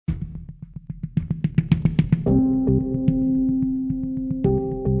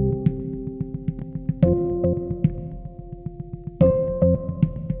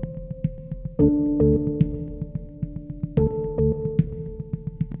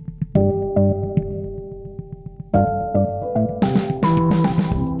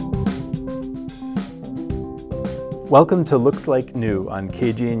Welcome to Looks Like New on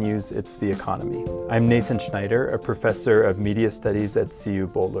KGNU's It's the Economy. I'm Nathan Schneider, a professor of media studies at CU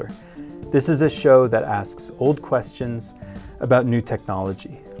Boulder. This is a show that asks old questions about new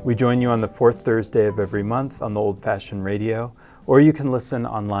technology. We join you on the fourth Thursday of every month on the old-fashioned radio, or you can listen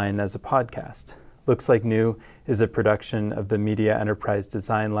online as a podcast. Looks Like New is a production of the Media Enterprise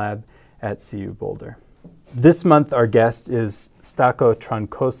Design Lab at CU Boulder. This month, our guest is Staco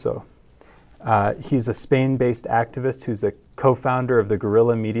Troncoso. He's a Spain-based activist who's a co-founder of the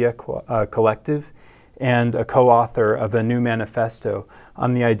Guerrilla Media Collective and a co-author of a new manifesto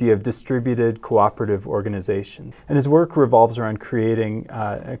on the idea of distributed cooperative organization. And his work revolves around creating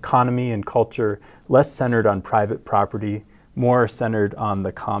an economy and culture less centered on private property, more centered on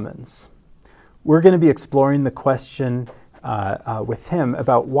the commons. We're going to be exploring the question with him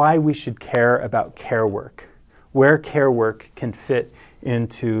about why we should care about care work, where care work can fit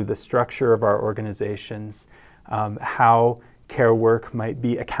into the structure of our organizations, how care work might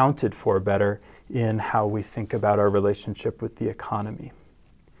be accounted for better in how we think about our relationship with the economy.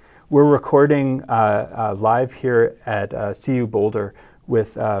 We're recording live here at CU Boulder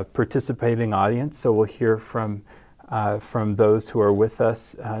with a participating audience, so we'll hear from those who are with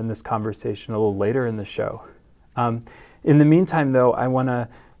us in this conversation a little later in the show. In the meantime, though, I want to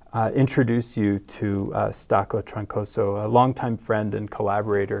introduce you to Staco Troncoso, a longtime friend and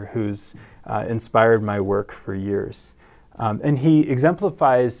collaborator who's inspired my work for years. And he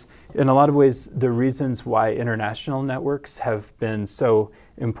exemplifies, in a lot of ways, the reasons why international networks have been so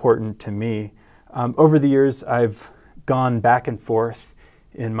important to me. Over the years, I've gone back and forth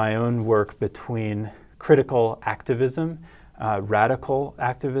in my own work between critical activism, radical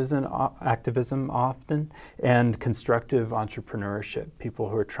activism often, and constructive entrepreneurship, people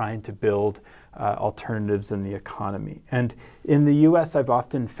who are trying to build alternatives in the economy. And in the US, I've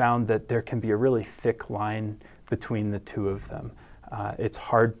often found that there can be a really thick line between the two of them. It's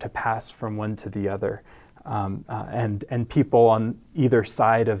hard to pass from one to the other. And people on either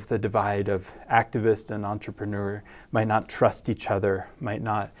side of the divide of activist and entrepreneur might not trust each other, might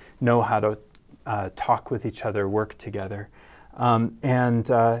not know how to talk with each other, work together.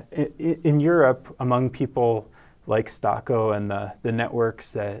 In Europe, among people like Staco and the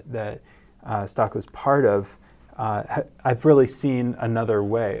networks that Staco is part of, I've really seen another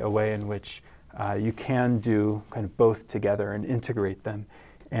way, a way in which you can do kind of both together and integrate them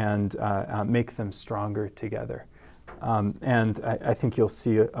and make them stronger together. And I think you'll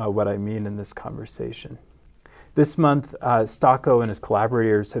see what I mean in this conversation. This month, Staco and his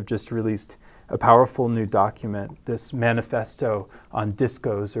collaborators have just released a powerful new document, this manifesto on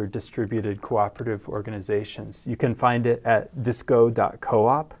DISCOs, or distributed cooperative organizations. You can find it at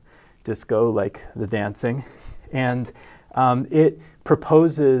disco.coop, disco like the dancing. And it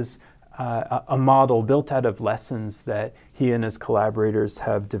proposes a model built out of lessons that he and his collaborators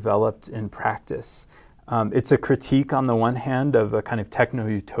have developed in practice. It's a critique on the one hand of a kind of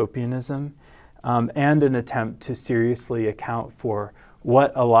techno-utopianism and an attempt to seriously account for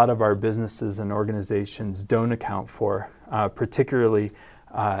what a lot of our businesses and organizations don't account for, particularly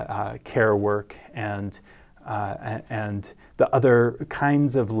care work and the other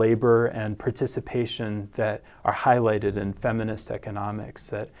kinds of labor and participation that are highlighted in feminist economics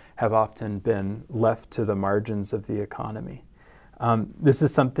that have often been left to the margins of the economy. This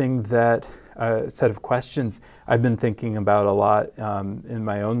is something that, a set of questions I've been thinking about a lot in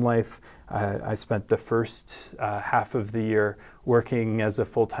my own life. I spent the first half of the year working as a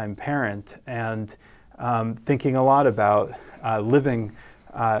full-time parent and thinking a lot about living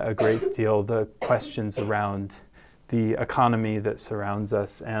a great deal the questions around the economy that surrounds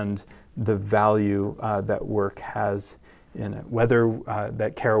us and the value that work has in it, whether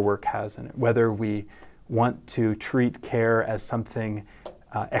that care work has in it, whether we want to treat care as something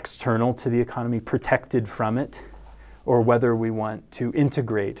external to the economy, protected from it, or whether we want to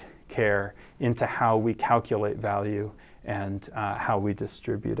integrate care into how we calculate value and how we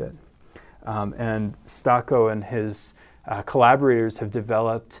distribute it. And Staco and his collaborators have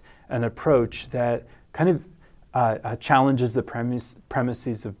developed an approach that kind of challenges the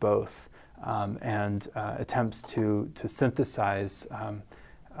premises of both and attempts to synthesize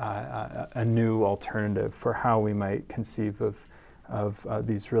a new alternative for how we might conceive of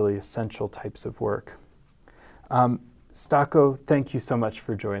these really essential types of work. Staco, thank you so much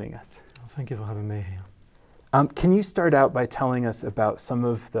for joining us. Thank you for having me here. Can you start out by telling us about some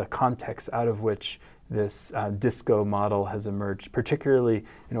of the context out of which this DISCO model has emerged? Particularly,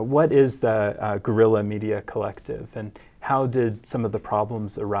 what is the Guerrilla Media Collective, and how did some of the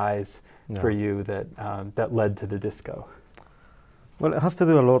problems arise for you that led to the DISCO? Well, it has to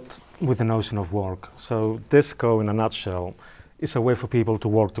do a lot with the notion of work. So Disco, in a nutshell, is a way for people to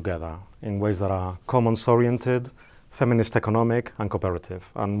work together in ways that are commons-oriented, feminist economic, and cooperative.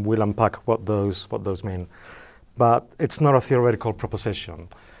 And we'll unpack what those mean. But it's not a theoretical proposition.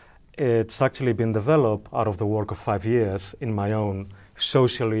 It's actually been developed out of the work of 5 years in my own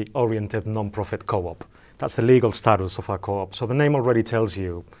socially oriented non-profit co-op. That's the legal status of our co-op. So the name already tells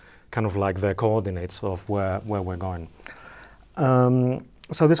you kind of like the coordinates of where we're going.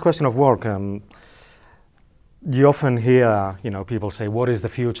 So this question of work, you often hear, people say, what is the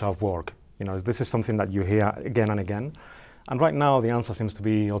future of work? This is something that you hear again and again. And right now the answer seems to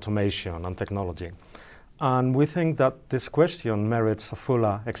be automation and technology. And we think that this question merits a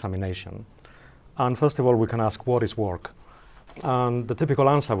fuller examination. And first of all, we can ask, what is work? And the typical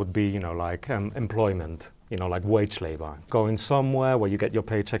answer would be, employment, like wage labor, going somewhere where you get your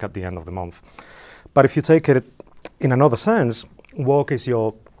paycheck at the end of the month. But if you take it in another sense, work is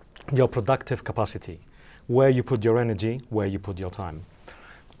your productive capacity, where you put your energy, where you put your time.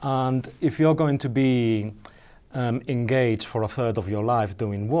 And if you're going to be engaged for a third of your life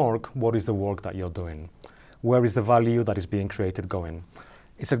doing work, what is the work that you're doing? Where is the value that is being created going?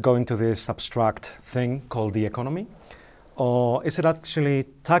 Is it going to this abstract thing called the economy? Or is it actually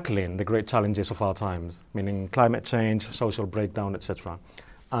tackling the great challenges of our times, meaning climate change, social breakdown, etc.?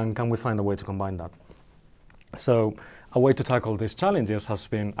 And can we find a way to combine that? So a way to tackle these challenges has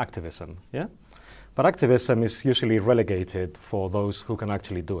been activism, yeah? But activism is usually relegated for those who can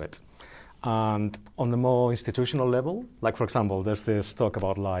actually do it. And on the more institutional level, like for example, there's this talk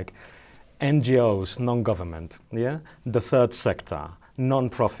about like NGOs, non-government, yeah? The third sector,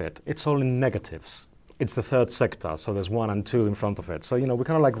 non-profit, it's all in negatives. It's the third sector, so there's 1 and 2 in front of it. So, we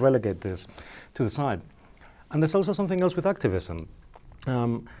kind of like relegate this to the side. And there's also something else with activism.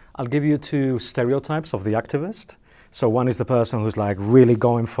 I'll give you 2 stereotypes of the activist. So one is the person who's like really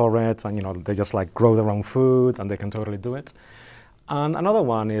going for it and, they just like grow their own food and they can totally do it. And another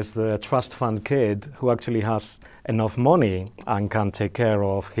one is the trust fund kid who actually has enough money and can take care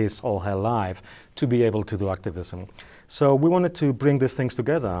of his or her life to be able to do activism. So we wanted to bring these things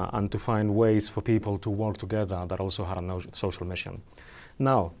together and to find ways for people to work together that also had a social mission.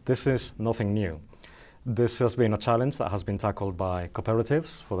 Now, this is nothing new. This has been a challenge that has been tackled by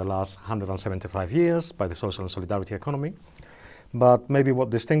cooperatives for the last 175 years, by the social and solidarity economy. But maybe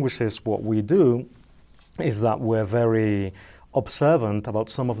what distinguishes what we do is that we're very observant about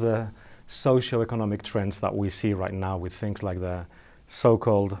some of the socio-economic trends that we see right now with things like the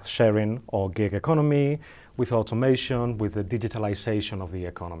so-called sharing or gig economy, with automation, with the digitalization of the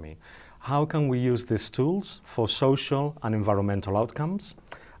economy. How can we use these tools for social and environmental outcomes,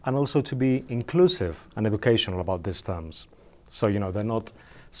 and also to be inclusive and educational about these terms? So, they're not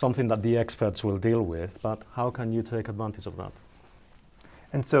something that the experts will deal with, but how can you take advantage of that?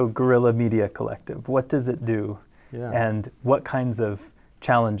 And so Guerrilla Media Collective, what does it do? Yeah. And what kinds of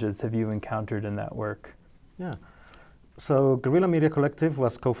challenges have you encountered in that work? Yeah. So Guerrilla Media Collective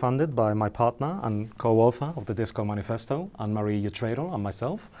was co-founded by my partner and co-author of the Disco Manifesto, Anne-Marie Utrero, and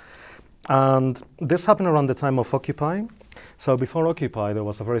myself. And this happened around the time of Occupy. So before Occupy, there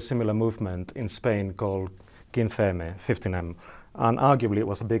was a very similar movement in Spain called 15M, 15M. And arguably it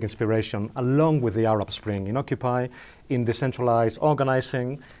was a big inspiration, along with the Arab Spring in Occupy, in decentralized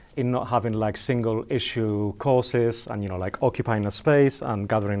organizing, in not having like single issue causes and, like occupying a space and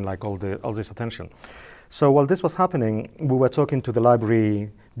gathering like all this attention. So while this was happening, we were talking to the library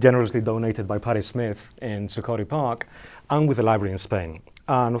generously donated by Patti Smith in Zuccotti Park and with the library in Spain.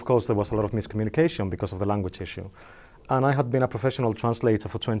 And of course, there was a lot of miscommunication because of the language issue. And I had been a professional translator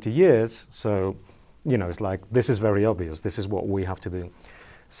for 20 years, so, it's like, this is very obvious, this is what we have to do.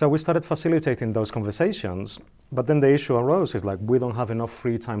 So we started facilitating those conversations, but then the issue arose is like, we don't have enough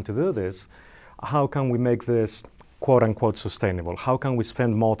free time to do this. How can we make this quote unquote sustainable? How can we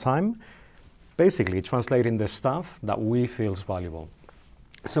spend more time basically translating the stuff that we feel is valuable?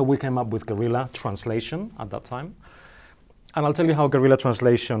 So we came up with Guerrilla Translation at that time. And I'll tell you how Guerrilla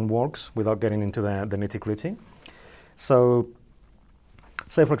Translation works without getting into the nitty-gritty. So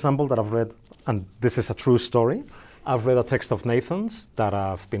say, for example, that I've read, and this is a true story, I've read a text of Nathan's that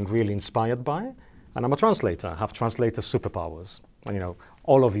I've been really inspired by, and I'm a translator. I have translator superpowers. And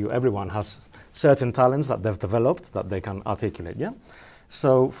all of you, everyone has certain talents that they've developed that they can articulate, yeah?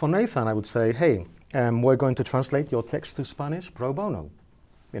 So for Nathan, I would say, hey, we're going to translate your text to Spanish pro bono.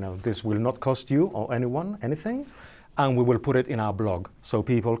 This will not cost you or anyone anything, and we will put it in our blog so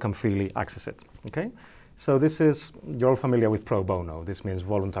people can freely access it, okay? So you're all familiar with pro bono. This means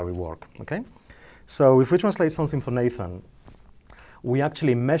voluntary work, okay? So if we translate something for Nathan, we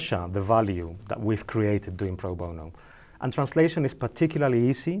actually measure the value that we've created doing pro bono. And translation is particularly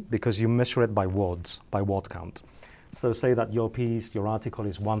easy because you measure it by words, by word count. So say that your piece, your article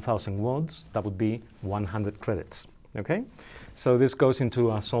is 1,000 words, that would be 100 credits, okay? So this goes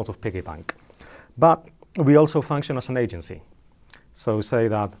into a sort of piggy bank. But we also function as an agency. So say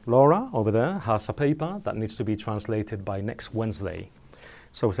that Laura over there has a paper that needs to be translated by next Wednesday.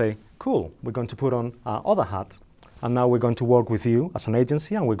 So say, cool, we're going to put on our other hat, and now we're going to work with you as an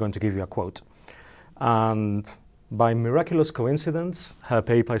agency, and we're going to give you a quote. And by miraculous coincidence, her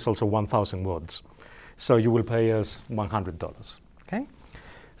paper is also 1,000 words. So you will pay us $100, okay?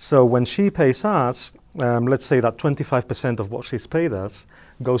 So when she pays us, let's say that 25% of what she's paid us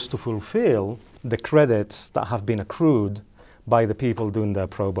goes to fulfill the credits that have been accrued by the people doing their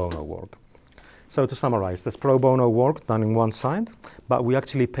pro bono work. So to summarize, there's pro bono work done in one side, but we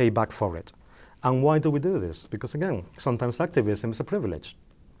actually pay back for it. And why do we do this? Because again, sometimes activism is a privilege.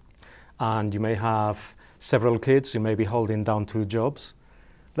 And you may have several kids, you may be holding down 2 jobs.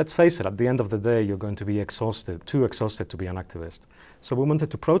 Let's face it, at the end of the day, you're going to be exhausted, too exhausted to be an activist. So we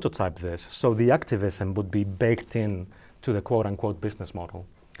wanted to prototype this so the activism would be baked in to the quote-unquote business model.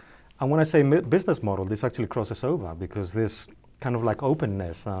 And when I say business model, this actually crosses over because this kind of like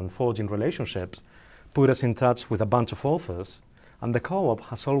openness and forging relationships put us in touch with a bunch of authors, and the co-op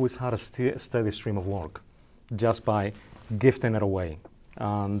has always had a steady stream of work just by gifting it away.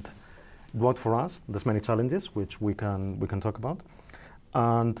 And it worked for us. There's many challenges which we can talk about.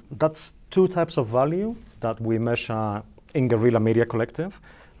 And that's 2 types of value that we measure in Guerrilla Media Collective,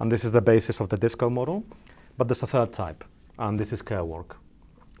 and this is the basis of the DISCO model. But there's a 3rd type, and this is care work.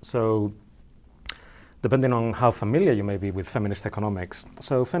 So depending on how familiar you may be with feminist economics.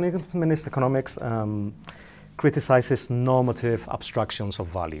 So feminist economics criticizes normative abstractions of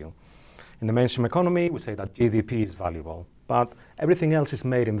value. In the mainstream economy, we say that GDP is valuable, but everything else is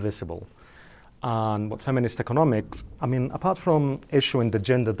made invisible. And what feminist economics, I mean, apart from issuing the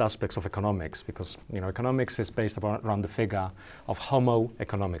gendered aspects of economics, because economics is based around the figure of homo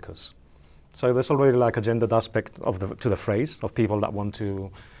economicus. So there's already like a gendered aspect to the phrase of people that want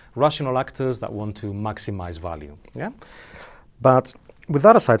to, rational actors that want to maximize value. Yeah. But with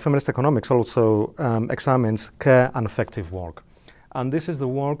that aside, feminist economics also examines care and effective work. And this is the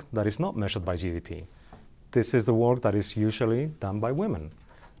work that is not measured by GDP. This is the work that is usually done by women.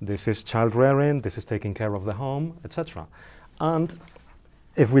 This is child rearing, this is taking care of the home, etc. And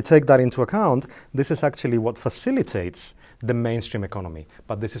if we take that into account, this is actually what facilitates the mainstream economy.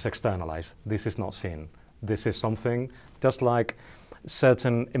 But this is externalized, this is not seen. This is something, just like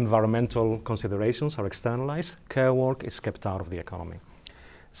certain environmental considerations are externalized, care work is kept out of the economy.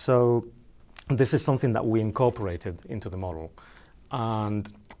 So this is something that we incorporated into the model.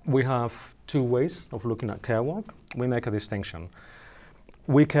 And we have 2 ways of looking at care work. We make a distinction.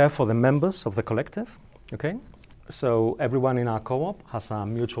 We care for the members of the collective, okay? So everyone in our co-op has a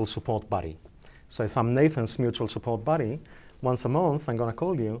mutual support buddy. So if I'm Nathan's mutual support buddy, once a month I'm gonna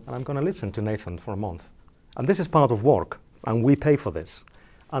call you and I'm gonna listen to Nathan for a month. And this is part of work, and we pay for this.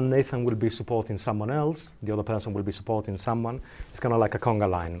 And Nathan will be supporting someone else, the other person will be supporting someone. It's kind of like a conga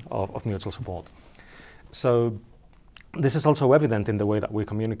line of mutual support. So this is also evident in the way that we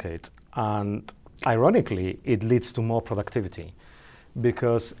communicate. And ironically, it leads to more productivity.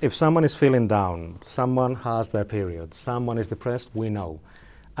 Because if someone is feeling down, someone has their period, someone is depressed, we know.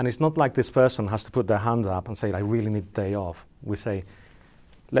 And it's not like this person has to put their hand up and say, I really need a day off. We say,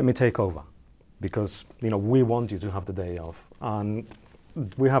 let me take over. Because we want you to have the day off. And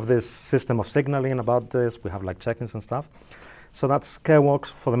we have this system of signaling about this. We have like check-ins and stuff. So that's care work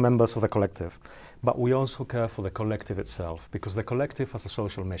for the members of the collective. But we also care for the collective itself, because the collective has a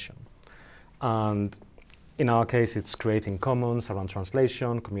social mission. And in our case, it's creating commons around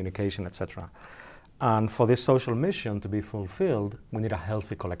translation, communication, etc. And for this social mission to be fulfilled, we need a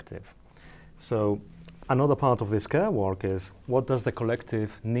healthy collective. So another part of this care work is, what does the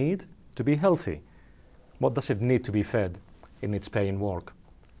collective need to be healthy? What does it need to be fed in its paying work?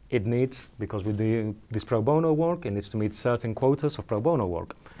 It needs, because we do this pro bono work, it needs to meet certain quotas of pro bono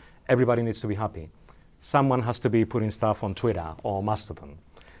work. Everybody needs to be happy. Someone has to be putting stuff on Twitter or Mastodon.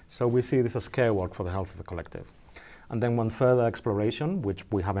 So we see this as care work for the health of the collective. And then one further exploration, which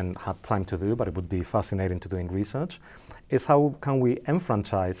we haven't had time to do, but it would be fascinating to do in research, is how can we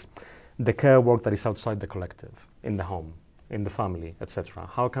enfranchise the care work that is outside the collective, in the home, in the family, etc.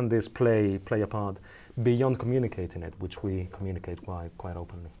 How can this play a part beyond communicating it, which we communicate quite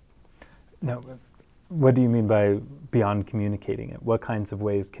openly? Now, what do you mean by beyond communicating it? What kinds of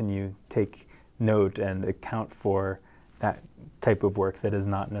ways can you take note and account for that type of work that is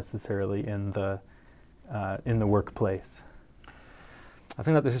not necessarily in the workplace? I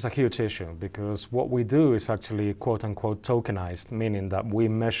think that this is a huge issue because what we do is actually quote unquote tokenized, meaning that we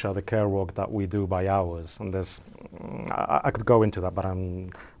measure the care work that we do by hours. And I could go into that, but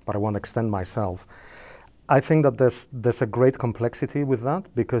I won't extend myself. I think that there's a great complexity with that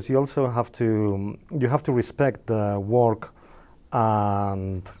because you also have to respect the work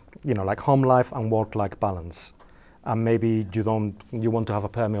and like home life and work-life balance. And maybe you want to have a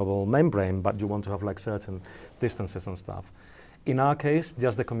permeable membrane, but you want to have like certain distances and stuff. In our case,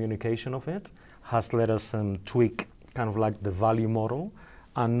 just the communication of it has let us tweak kind of like the value model,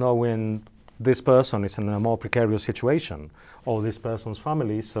 and knowing this person is in a more precarious situation, or this person's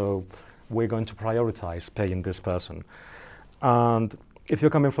family, so we're going to prioritize paying this person. And if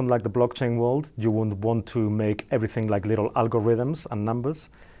you're coming from like the blockchain world, you wouldn't want to make everything like little algorithms and numbers,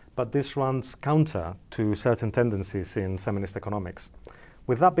 but this runs counter to certain tendencies in feminist economics.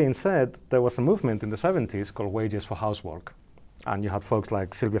 With that being said, there was a movement in the 70s called Wages for Housework. And you had folks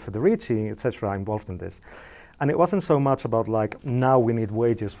like Silvia Federici, etc., involved in this. And it wasn't so much about like, now we need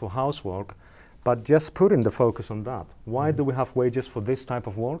wages for housework, but just putting the focus on that. Why do we have wages for this type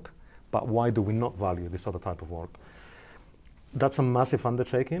of work, but why do we not value this other type of work? That's a massive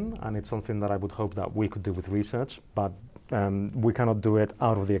undertaking, and it's something that I would hope that we could do with research, but we cannot do it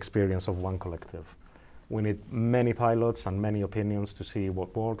out of the experience of one collective. We need many pilots and many opinions to see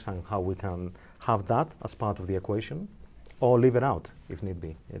what works and how we can have that as part of the equation, or leave it out if need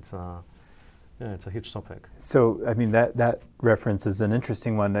be. It's a huge topic. So, I mean, that reference is an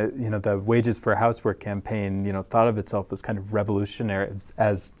interesting one. The Wages for Housework campaign, thought of itself as kind of revolutionary,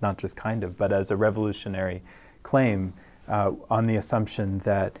 as not just kind of, but as a revolutionary claim on the assumption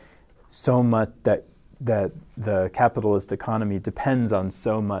that so much that the capitalist economy depends on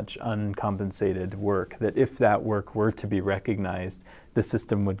so much uncompensated work that if that work were to be recognized, the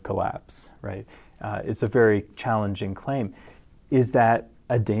system would collapse, right? It's a very challenging claim. Is that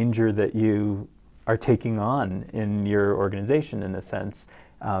a danger that you are taking on in your organization, in a sense,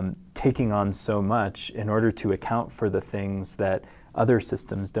 taking on so much in order to account for the things that other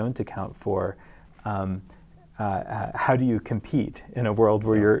systems don't account for? How do you compete in a world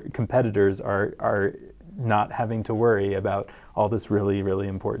where your competitors are not having to worry about all this really, really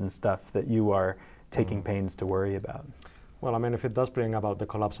important stuff that you are taking pains to worry about? Well, I mean, if it does bring about the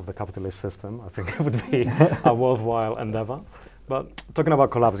collapse of the capitalist system, I think it would be a worthwhile endeavor. But talking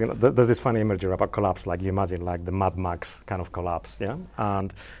about collapse, there's this funny imagery about collapse, like you imagine like the Mad Max kind of collapse, yeah?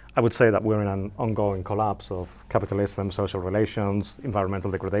 And I would say that we're in an ongoing collapse of capitalism, social relations,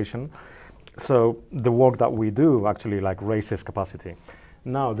 environmental degradation. So the work that we do actually like raises capacity.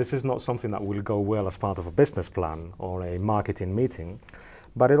 Now, this is not something that will go well as part of a business plan or a marketing meeting,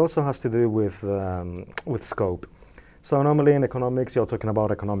 but it also has to do with scope. So normally in economics, you're talking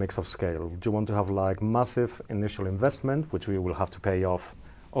about economics of scale. You want to have like massive initial investment, which we will have to pay off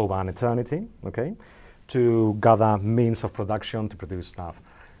over an eternity, okay, to gather means of production to produce stuff.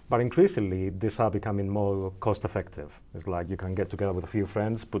 But increasingly, these are becoming more cost effective. It's like you can get together with a few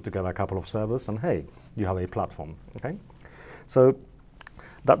friends, put together a couple of servers, and hey, you have a platform, okay? So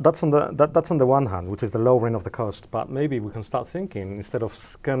that's on the one hand, which is the lowering of the cost, but maybe we can start thinking, instead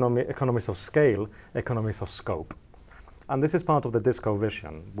of economies of scale, economies of scope. And this is part of the DISCO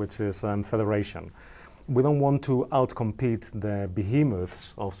vision, which is federation. We don't want to outcompete the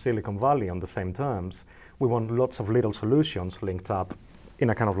behemoths of Silicon Valley on the same terms. We want lots of little solutions linked up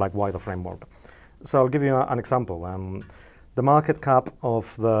in a kind of like wider framework. So I'll give you an example. The market cap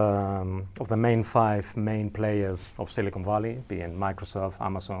of the main 5 main players of Silicon Valley, being Microsoft,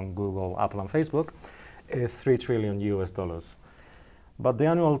 Amazon, Google, Apple, and Facebook, is $3 trillion. But the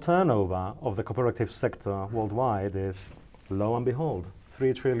annual turnover of the cooperative sector worldwide is, lo and behold,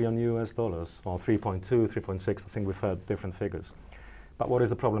 $3 trillion, or 3.2, 3.6, I think we've heard different figures. But what is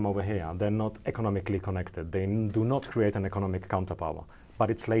the problem over here? They're not economically connected. They do not create an economic counterpower, but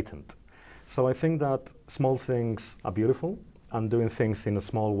it's latent. So I think that small things are beautiful, and doing things in a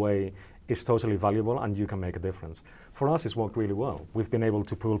small way is totally valuable, and you can make a difference. For us, it's worked really well. We've been able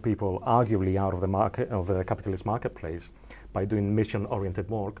to pull people arguably out of the market, of the capitalist marketplace, by doing mission-oriented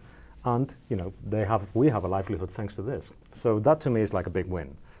work, and we have a livelihood thanks to this. So that to me is like a big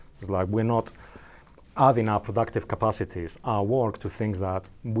win. It's like we're not adding our productive capacities, our work, to things that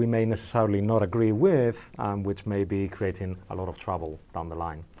we may necessarily not agree with, which may be creating a lot of trouble down the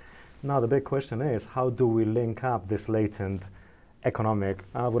line. Now the big question is, how do we link up this latent economic,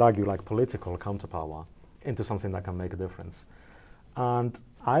 I would argue like political counterpower, into something that can make a difference? And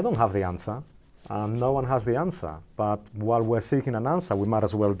I don't have the answer. No one has the answer, but while we're seeking an answer, we might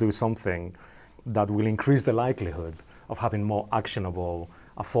as well do something that will increase the likelihood of having more actionable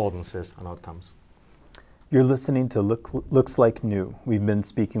affordances and outcomes. You're listening to Looks Like New. We've been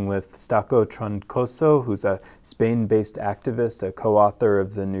speaking with Stako Troncoso, who's a Spain-based activist, a co-author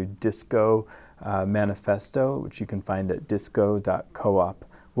of the new Disco Manifesto, which you can find at disco.coop.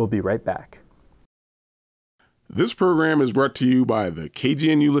 We'll be right back. This program is brought to you by the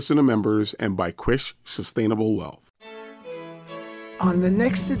KGNU Listener members and by Quish Sustainable Wealth. On the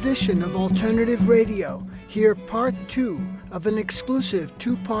next edition of Alternative Radio, hear part 2 of an exclusive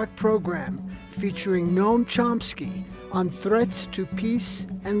 2-part program featuring Noam Chomsky on threats to peace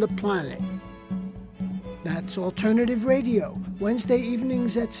and the planet. That's Alternative Radio, Wednesday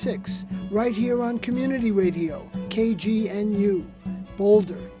evenings at 6, right here on Community Radio, KGNU,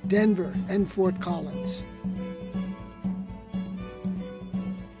 Boulder, Denver, and Fort Collins.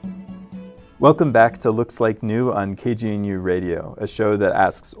 Welcome back to Looks Like New on KGNU Radio, a show that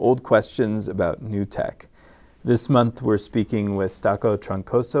asks old questions about new tech. This month we're speaking with Stako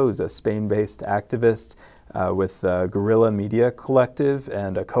Troncoso, who's a Spain-based activist with Guerrilla Media Collective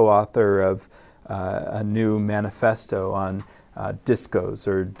and a co-author of a new manifesto on DISCOs,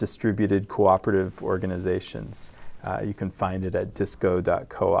 or Distributed Cooperative Organizations. You can find it at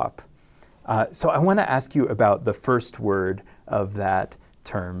disco.coop. So I want to ask you about the first word of that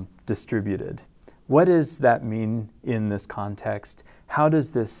term, distributed. What does that mean in this context? How does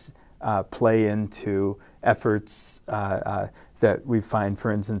this play into efforts that we find?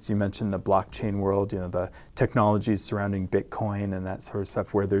 For instance, you mentioned the blockchain world, the technologies surrounding Bitcoin and that sort of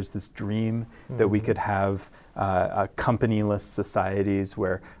stuff, where there's this dream that we could have companyless societies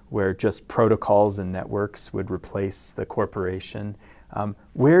where just protocols and networks would replace the corporation.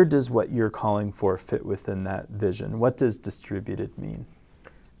 Where does what you're calling for fit within that vision? What does distributed mean?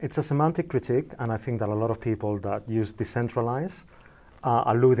 It's a semantic critique, and I think that a lot of people that use decentralized are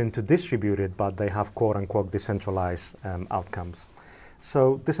alluding to distributed, but they have quote-unquote decentralized outcomes.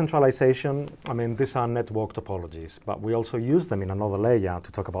 So decentralization, these are network topologies, but we also use them in another layer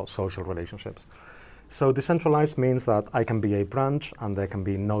to talk about social relationships. So decentralized means that I can be a branch and there can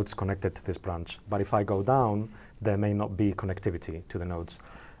be nodes connected to this branch. But if I go down, there may not be connectivity to the nodes.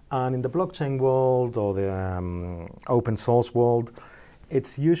 And in the blockchain world or the open source world,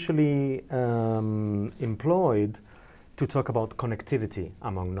 it's usually employed to talk about connectivity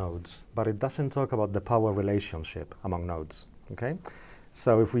among nodes, but it doesn't talk about the power relationship among nodes, okay?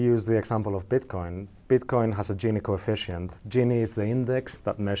 So if we use the example of Bitcoin, Bitcoin has a Gini coefficient. Gini is the index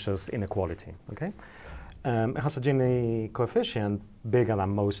that measures inequality, okay? It has a Gini coefficient bigger than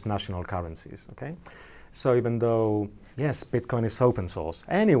most national currencies, okay? So even though, yes, Bitcoin is open source,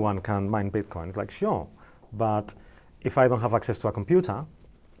 anyone can mine Bitcoin. It's like, sure, but if I don't have access to a computer,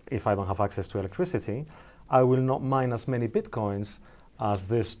 if I don't have access to electricity, I will not mine as many Bitcoins as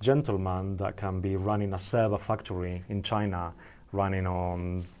this gentleman that can be running a server factory in China running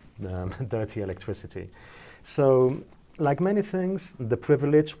on dirty electricity. So like many things, the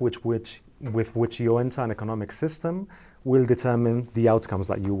privilege with which you enter an economic system will determine the outcomes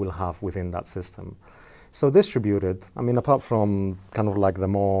that you will have within that system. So distributed, apart from kind of like the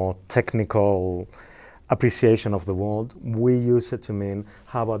more technical appreciation of the world, we use it to mean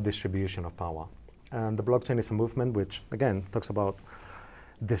how about distribution of power. And the blockchain is a movement which, again, talks about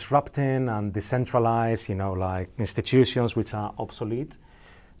disrupting and decentralize, like institutions which are obsolete.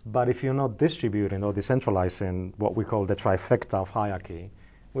 But if you're not distributing or decentralizing what we call the trifecta of hierarchy,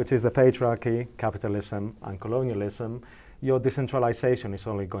 which is the patriarchy, capitalism, and colonialism, your decentralization is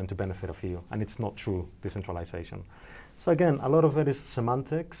only going to benefit a few, and it's not true decentralization. So again, a lot of it is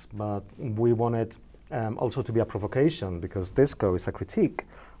semantics, but we want it also to be a provocation, because DISCO is a critique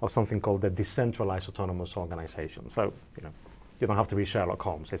of something called the decentralized autonomous organization. So, you don't have to be Sherlock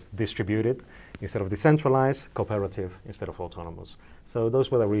Holmes. It's distributed instead of decentralized, cooperative instead of autonomous. So those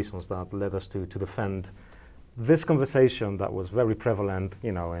were the reasons that led us to defend this conversation that was very prevalent,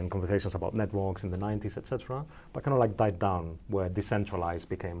 in conversations about networks in the 90s, etc., but kind of like died down, where decentralized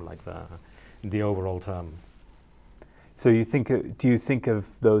became like the overall term. So do you think of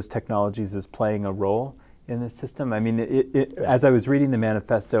those technologies as playing a role in this system? As I was reading the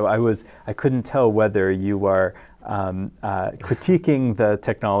manifesto, I couldn't tell whether you are critiquing the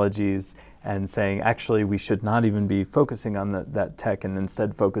technologies and saying, actually, we should not even be focusing on that tech and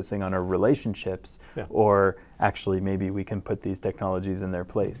instead focusing on our relationships, or actually maybe we can put these technologies in their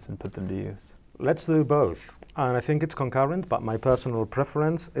place and put them to use. Let's do both. And I think it's concurrent, but my personal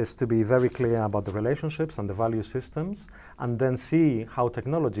preference is to be very clear about the relationships and the value systems, and then see how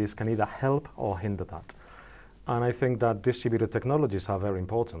technologies can either help or hinder that. And I think that distributed technologies are very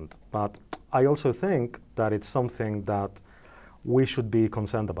important. But I also think that it's something that we should be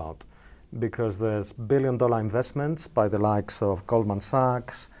concerned about, because there's billion-dollar investments by the likes of Goldman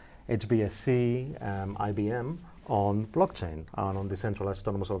Sachs, HBSC, IBM on blockchain and on decentralized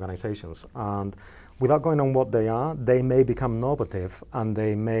autonomous organizations. And without going on what they are, they may become normative and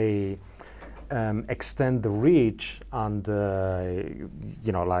they may extend the reach and,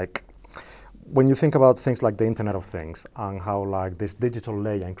 like, when you think about things like the Internet of Things and how like this digital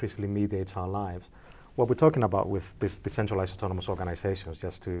layer increasingly mediates our lives, what we're talking about with these decentralized autonomous organizations,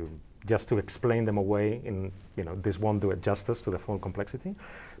 just to explain them away in, this won't do it justice to the full complexity,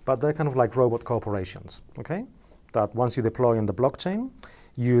 but they're kind of like robot corporations, okay? That once you deploy on the blockchain,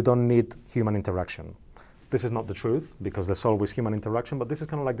 you don't need human interaction. This is not the truth, because there's always human interaction, but this is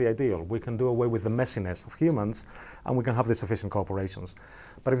kind of like the ideal. We can do away with the messiness of humans, and we can have these efficient corporations.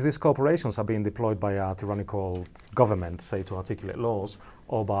 But if these corporations are being deployed by a tyrannical government, say to articulate laws,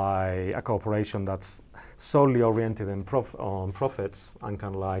 or by a corporation that's solely oriented on profits and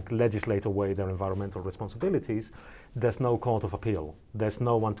can like legislate away their environmental responsibilities, there's no court of appeal. There's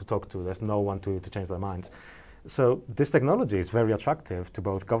no one to talk to. There's no one to change their minds. So this technology is very attractive to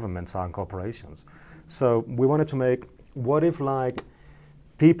both governments and corporations. So we wanted to make, what if like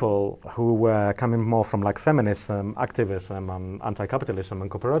people who were coming more from like feminism, activism, and anti-capitalism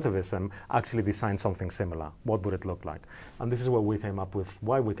and cooperativism actually designed something similar? What would it look like? And this is what we came up with,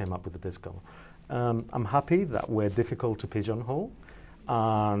 why we came up with the Disco. I'm happy that we're difficult to pigeonhole.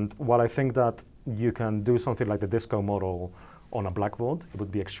 And while I think that you can do something like the Disco model on a blackboard, it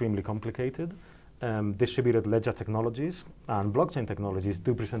would be extremely complicated. Distributed ledger technologies and blockchain technologies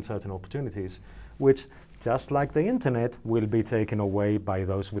do present certain opportunities, which, just like the internet, will be taken away by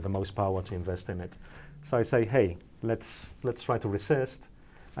those with the most power to invest in it. So I say, hey, let's try to resist,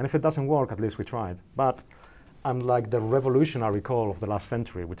 and if it doesn't work, at least we tried. But unlike the revolutionary call of the last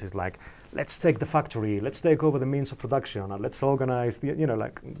century, which is like, let's take the factory, let's take over the means of production, and let's organize the,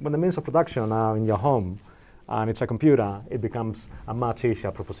 like when the means of production are in your home, and it's a computer, it becomes a much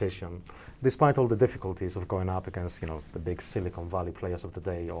easier proposition, despite all the difficulties of going up against, the big Silicon Valley players of the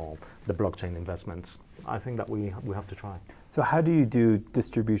day or the blockchain investments. I think that we have to try. So how do you do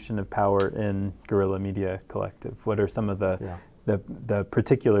distribution of power in Guerrilla Media Collective? What are some of the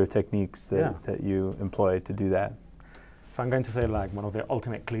particular techniques that you employ to do that? So I'm going to say like one of the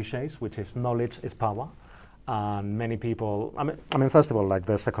ultimate cliches, which is knowledge is power. And many people, I mean, first of all, like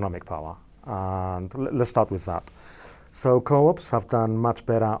there's economic power. And let's start with that. So co-ops have done much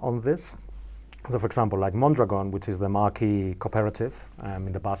better on this. So for example, like Mondragon, which is the marquee cooperative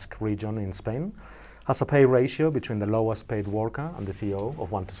in the Basque region in Spain, has a pay ratio between the lowest paid worker and the CEO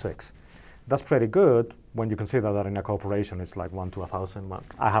of 1:6. That's pretty good when you consider that in a corporation it's like 1 to 1,000. Well,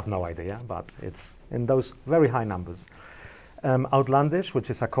 I have no idea, but it's in those very high numbers. Outlandish,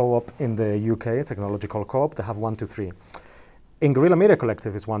 which is a co-op in the UK, a technological co-op, they have 1 to 3. In Guerrilla Media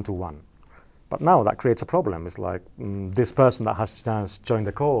Collective, it's 1 to 1. But now that creates a problem. It's like this person that has just joined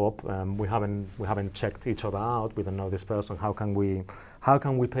the co-op, we haven't checked each other out. We don't know this person. How can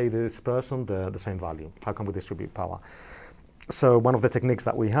we pay this person the same value? How can we distribute power? So one of the techniques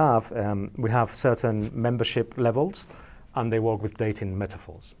that we have certain membership levels, and they work with dating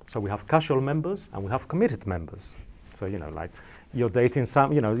metaphors. So we have casual members and we have committed members. So like you're dating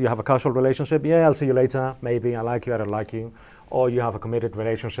you have a casual relationship. Yeah, I'll see you later. Maybe I like you, I don't like you. Or you have a committed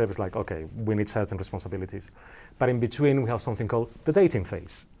relationship, it's like, okay, we need certain responsibilities. But in between, we have something called the dating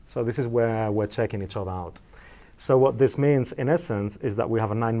phase. So this is where we're checking each other out. So what this means, in essence, is that we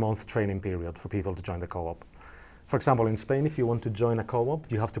have a 9-month training period for people to join the co-op. For example, in Spain, if you want to join a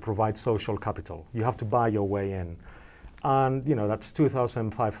co-op, you have to provide social capital. You have to buy your way in. And, that's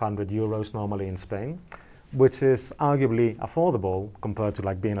 2,500 euros normally in Spain, which is arguably affordable compared to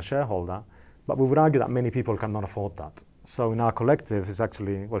like being a shareholder. But we would argue that many people cannot afford that. So in our collective, it's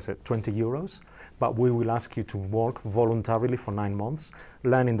actually, 20 euros, but we will ask you to work voluntarily for 9 months,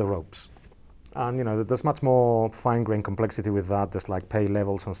 learning the ropes. And there's much more fine-grained complexity with that. There's like pay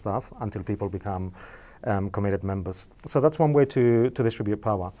levels and stuff until people become committed members. So that's one way to distribute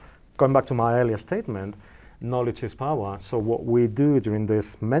power. Going back to my earlier statement, knowledge is power. So what we do during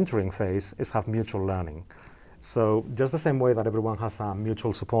this mentoring phase is have mutual learning. So just the same way that everyone has a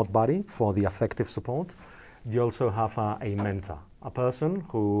mutual support buddy for the affective support, you also have a mentor, a person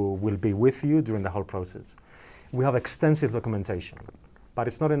who will be with you during the whole process. We have extensive documentation, but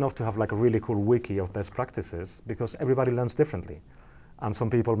it's not enough to have like a really cool wiki of best practices because everybody learns differently. And some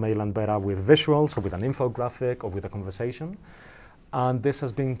people may learn better with visuals or with an infographic or with a conversation. And this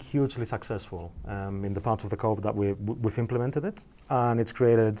has been hugely successful in the parts of the co-op that we've implemented it. And it's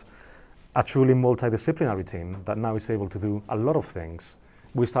created a truly multidisciplinary team that now is able to do a lot of things.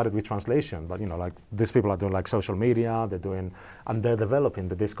 We started with translation, but like these people are doing like social media, they're developing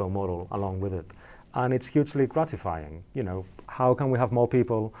the Disco model along with it. And it's hugely gratifying, how can we have more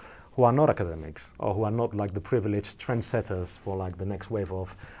people who are not academics or who are not like the privileged trendsetters for like the next wave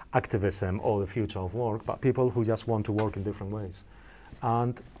of activism or the future of work, but people who just want to work in different ways.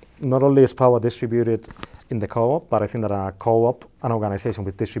 And not only is power distributed in the co-op, but I think that a co-op, an organization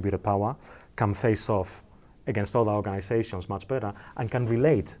with distributed power, can face off against other organizations much better and can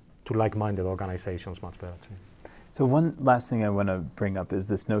relate to like-minded organizations much better too. So one last thing I want to bring up is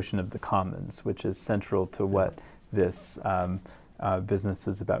this notion of the commons, which is central to what this business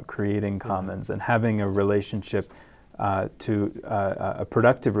is about, creating commons and having a relationship to a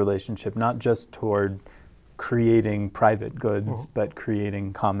productive relationship, not just toward creating private goods, but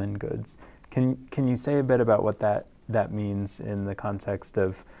creating common goods. Can you say a bit about what that means in the context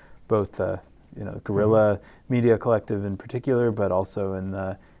of both Guerrilla Media Collective in particular, but also in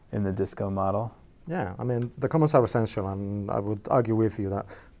the Disco model? Yeah, I mean, the commons are essential, and I would argue with you that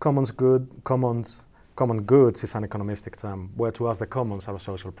common goods is an economistic term, where to us the commons are a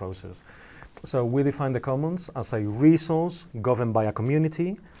social process. So we define the commons as a resource governed by a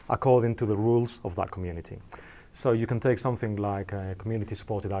community according to the rules of that community. So you can take something like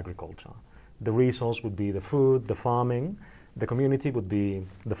community-supported agriculture. The resource would be the food, the farming. The community would be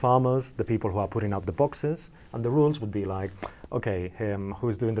the farmers, the people who are putting out the boxes, and the rules would be like, okay,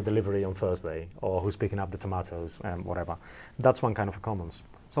 who's doing the delivery on Thursday, or who's picking up the tomatoes, whatever. That's one kind of a commons.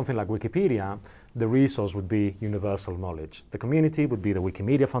 Something like Wikipedia, the resource would be universal knowledge. The community would be the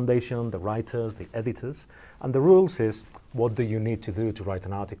Wikimedia Foundation, the writers, the editors, and the rules is, what do you need to do to write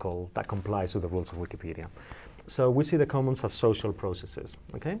an article that complies with the rules of Wikipedia? So we see the commons as social processes,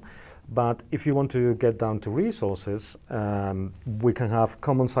 okay? But if you want to get down to resources, we can have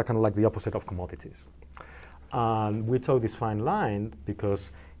commons are kind of like the opposite of commodities. And we tow this fine line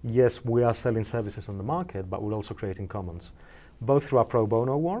because, yes, we are selling services on the market, but we're also creating commons, both through our pro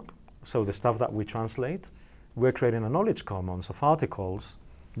bono work, so the stuff that we translate. We're creating a knowledge commons of articles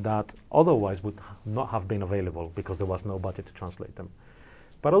that otherwise would not have been available because there was no budget to translate them.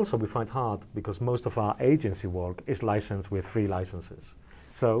 But also we find hard because most of our agency work is licensed with free licenses.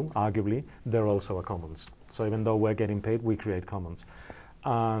 So arguably, they're also a commons. So even though we're getting paid, we create commons.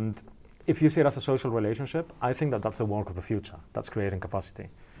 And if you see it as a social relationship, I think that that's the work of the future. That's creating capacity.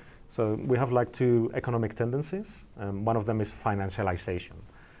 So we have like two economic tendencies. One of them is financialization.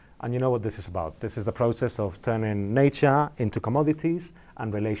 And you know what this is about. This is the process of turning nature into commodities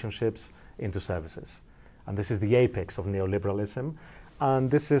and relationships into services. And this is the apex of neoliberalism.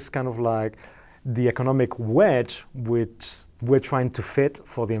 And this is kind of like the economic wedge which we're trying to fit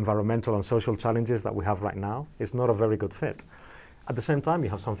for the environmental and social challenges that we have right now. It's not a very good fit. At the same time, you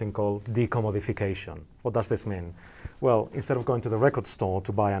have something called decommodification. What does this mean? Well, instead of going to the record store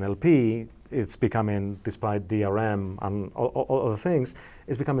to buy an LP, it's becoming, despite DRM and other things,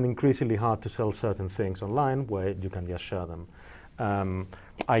 it's becoming increasingly hard to sell certain things online where you can just share them.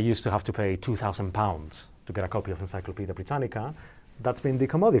 I used to have to pay £2,000 to get a copy of Encyclopedia Britannica. That's been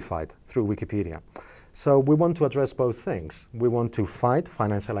decommodified through Wikipedia. So we want to address both things. We want to fight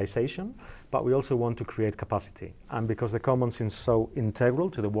financialization, but we also want to create capacity. And because the commons is so integral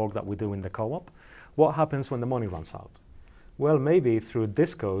to the work that we do in the co-op, what happens when the money runs out? Well, maybe through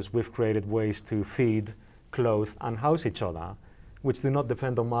Discos, we've created ways to feed, clothe, and house each other, which do not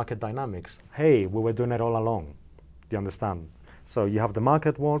depend on market dynamics. Hey, we were doing it all along. Do you understand? So you have the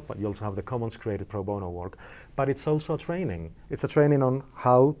market work, but you also have the commons created pro bono work. But it's also a training. It's a training on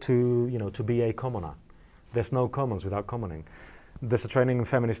how to be a commoner. There's no commons without commoning. There's a training in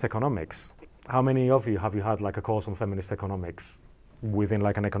feminist economics. How many of you have had like a course on feminist economics within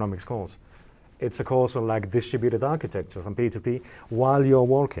like an economics course? It's a course on like distributed architectures and P2P while you're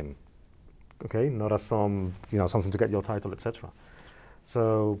working. Okay, not as some something to get your title, etc.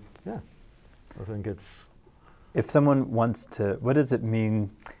 So yeah, I think it's. If someone wants to, what does it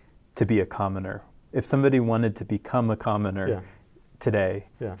mean to be a commoner? If somebody wanted to become a commoner today,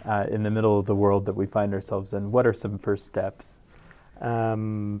 in the middle of the world that we find ourselves in, what are some first steps?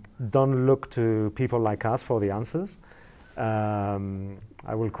 Don't look to people like us for the answers.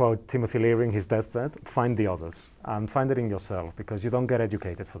 I will quote Timothy Leary in his deathbed, find the others, and find it in yourself, because you don't get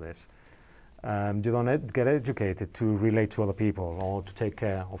educated for this. You don't get educated to relate to other people or to take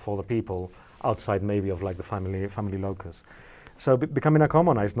care of other people outside maybe of like the family locus. So becoming a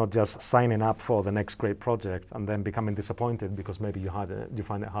commoner is not just signing up for the next great project and then becoming disappointed because maybe you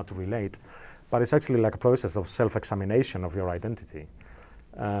find it hard to relate, but it's actually like a process of self-examination of your identity.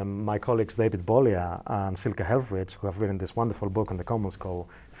 My colleagues David Bollier and Silke Helfrich, who have written this wonderful book on the commons called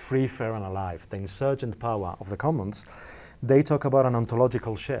Free, Fair and Alive, The Insurgent Power of the Commons, they talk about an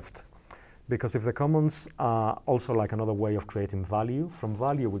ontological shift. Because if the commons are also like another way of creating value, from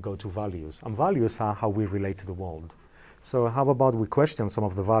value we go to values. And values are how we relate to the world. So how about we question some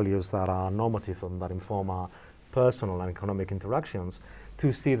of the values that are normative and that inform our personal and economic interactions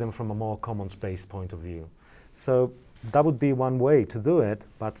to see them from a more commons-based point of view. So that would be one way to do it,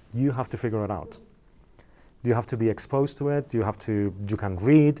 but you have to figure it out. You have to be exposed to it, you can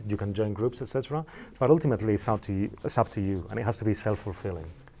read, you can join groups, etc. But ultimately it's up to you, and it has to be self-fulfilling,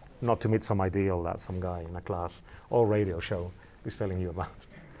 not to meet some ideal that some guy in a class or radio show is telling you about.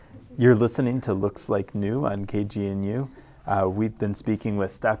 You're listening to Looks Like New on KGNU. We've been speaking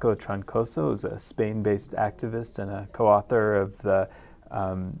with Stako Troncoso, who's a Spain-based activist and a co-author of the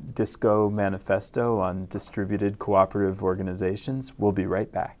Disco Manifesto on distributed cooperative organizations. We'll be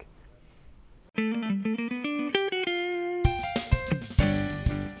right back.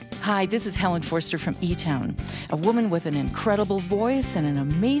 Hi, this is Helen Forster from E-Town. A woman with an incredible voice and an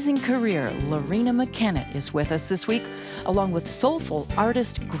amazing career, Lorena McKenna, is with us this week, along with soulful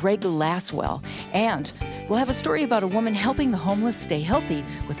artist Greg Laswell. And we'll have a story about a woman helping the homeless stay healthy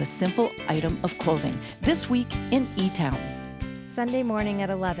with a simple item of clothing. This week in E-Town. Sunday morning at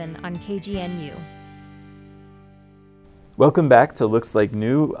 11 on KGNU. Welcome back to Looks Like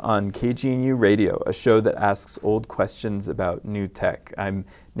New on KGNU Radio, a show that asks old questions about new tech. I'm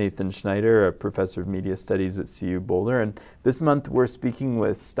Nathan Schneider, a professor of media studies at CU Boulder, and this month we're speaking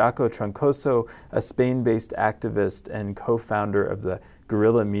with Stako Troncoso, a Spain-based activist and co-founder of the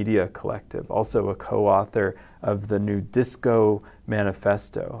Guerrilla Media Collective, also a co-author of the new Disco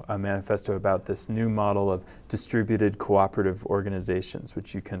Manifesto, a manifesto about this new model of distributed cooperative organizations,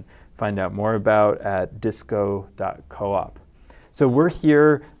 which you can find out more about at disco.coop. So we're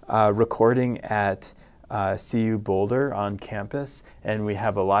here recording at CU Boulder on campus, and we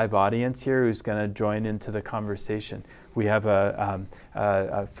have a live audience here who's going to join into the conversation. We have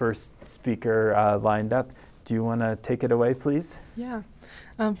a first speaker lined up. Do you want to take it away, please? Yeah.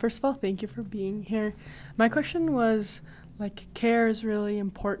 First of all, thank you for being here. My question was, care is really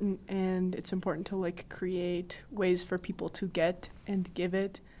important, and it's important to, create ways for people to get and give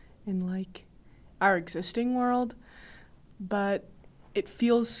it in, our existing world. But it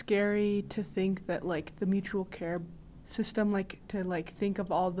feels scary to think that, the mutual care system, to think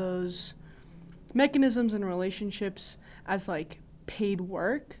of all those mechanisms and relationships as, paid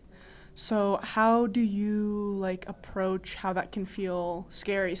work. So how do you approach how that can feel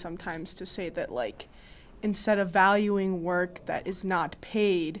scary sometimes to say that instead of valuing work that is not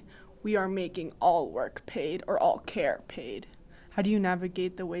paid, we are making all work paid or all care paid? How do you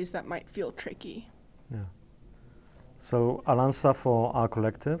navigate the ways that might feel tricky? Yeah. So I'll answer for our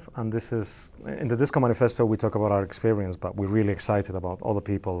collective, and this is, in the Disco Manifesto we talk about our experience, but we're really excited about other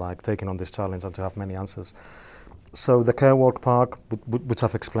people taking on this challenge and to have many answers. So the Care Work Park, which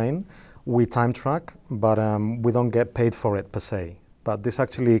I've explained, we time track, but we don't get paid for it per se. But this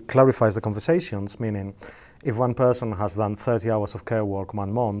actually clarifies the conversations, meaning if one person has done 30 hours of care work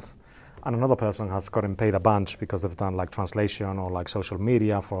 1 month, and another person has gotten paid a bunch because they've done translation or social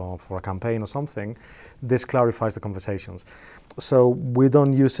media for a campaign or something, this clarifies the conversations. So we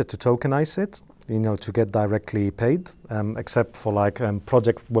don't use it to tokenize it, to get directly paid, except for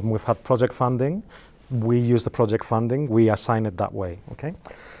project, when we've had project funding, we use the project funding, we assign it that way, okay?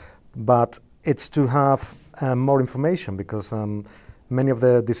 But it's to have more information, because many of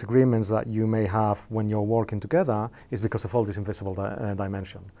the disagreements that you may have when you're working together is because of all this invisible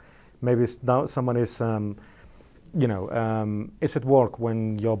dimension. Maybe someone is, is at work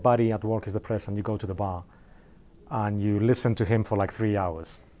when your buddy at work is depressed and you go to the bar and you listen to him for 3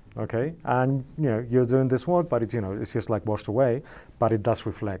 hours, okay? And you're doing this work, but it's just washed away, but it does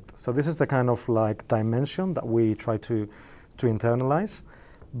reflect. So this is the kind of dimension that we try to internalize.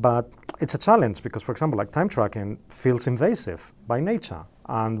 But it's a challenge because, for example, time tracking feels invasive by nature,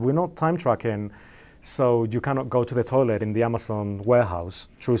 and we're not time tracking so you cannot go to the toilet in the Amazon warehouse,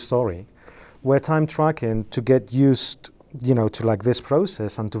 true story. We're time tracking to get used, to this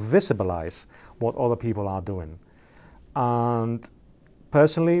process and to visibilize what other people are doing. And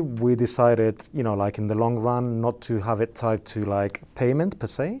personally, we decided, in the long run, not to have it tied to payment per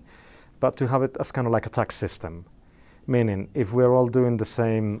se, but to have it as kind of a tax system. Meaning, if we're all doing the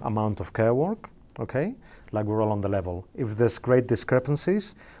same amount of care work, okay, we're all on the level. If there's great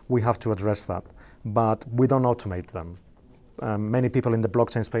discrepancies, we have to address that. But we don't automate them. Many people in the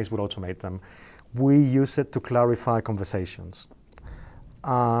blockchain space would automate them. We use it to clarify conversations.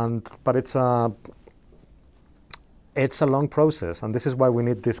 But it's a long process, and this is why we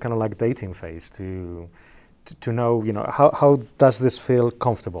need this kind of dating phase to know, how does this feel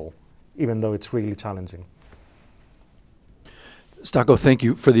comfortable, even though it's really challenging. Stako, thank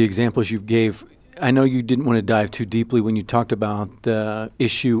you for the examples you gave. I know you didn't want to dive too deeply when you talked about the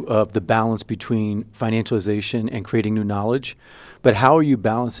issue of the balance between financialization and creating new knowledge, but how are you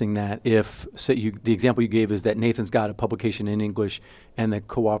balancing that if, say, the example you gave is that Nathan's got a publication in English and the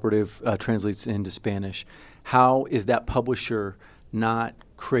cooperative translates into Spanish. How is that publisher not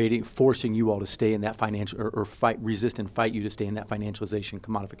forcing you all to stay in that financial, or resist and fight you to stay in that financialization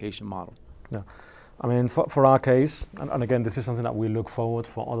commodification model? Yeah. I mean, for our case, and again, this is something that we look forward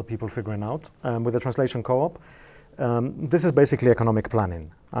for other people figuring out, with the translation co-op, this is basically economic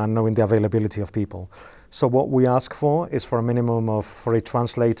planning and knowing the availability of people. So what we ask for is for a minimum of, for a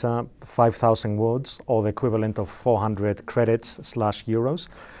translator, 5,000 words, or the equivalent of 400 credits / euros.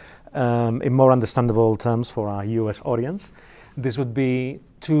 In more understandable terms for our US audience, this would be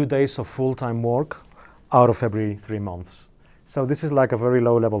 2 days of full-time work out of every 3 months. So this is like a very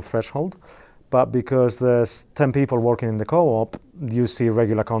low-level threshold. But because there's 10 people working in the co-op, you see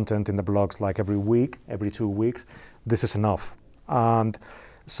regular content in the blogs like every week, every 2 weeks. This is enough. And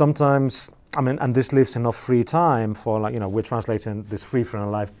sometimes, I mean, and this leaves enough free time for, like, we're translating this Free from a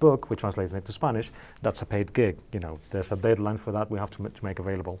Life book, we're translating it to Spanish. That's a paid gig. There's a deadline for that we have to make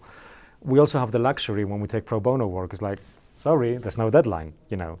available. We also have the luxury when we take pro bono work, it's like, sorry, there's no deadline,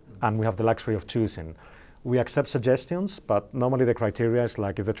 and we have the luxury of choosing. We accept suggestions, but normally the criteria is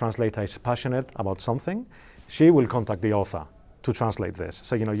like if the translator is passionate about something, she will contact the author to translate this.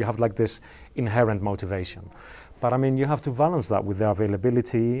 So, you have like this inherent motivation. But I mean, you have to balance that with the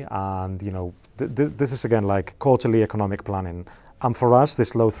availability and, this is again like quarterly economic planning. And for us,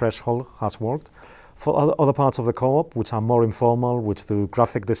 this low threshold has worked. For other parts of the co-op, which are more informal, which do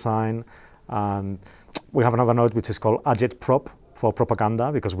graphic design, and we have another node which is called Agitprop, for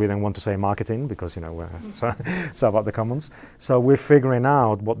propaganda, because we didn't want to say marketing, because we're so about the commons. So we're figuring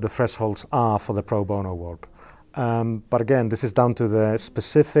out what the thresholds are for the pro bono work. But again, this is down to the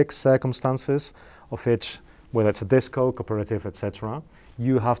specific circumstances of each, whether it's a disco, cooperative, etc.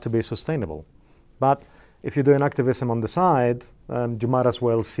 You have to be sustainable. But if you're doing activism on the side, you might as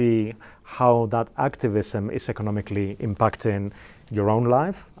well see how that activism is economically impacting your own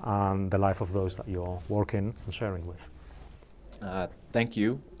life and the life of those that you're working and sharing with. Thank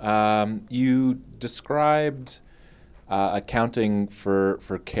you. You described accounting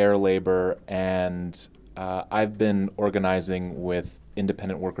for care labor, and I've been organizing with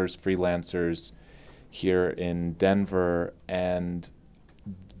independent workers, freelancers here in Denver, and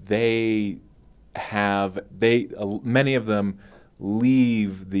many of them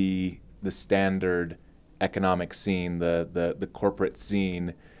leave the standard economic scene, the corporate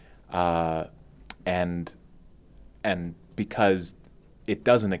scene, and because it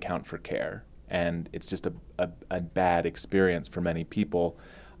doesn't account for care, and it's just a bad experience for many people.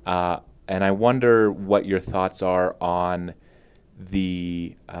 And I wonder what your thoughts are on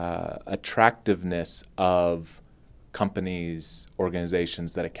the attractiveness of companies,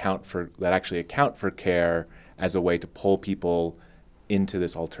 organizations that actually account for care as a way to pull people into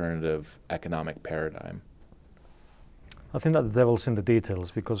this alternative economic paradigm. I think that the devil's in the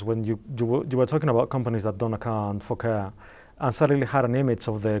details, because when you were talking about companies that don't account for care, and suddenly had an image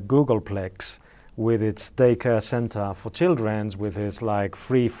of the Googleplex with its daycare center for children, with its like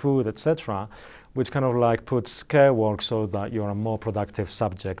free food, etc., which kind of like puts care work so that you're a more productive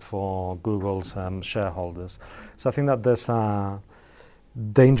subject for Google's shareholders. So I think that there's a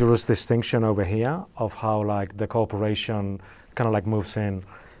dangerous distinction over here of how like the corporation kind of like moves in.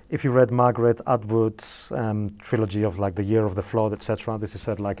 If you read Margaret Atwood's trilogy of like The Year of the Flood, etc., this is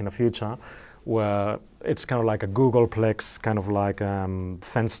set like in the future, where it's kind of like a Googleplex, kind of like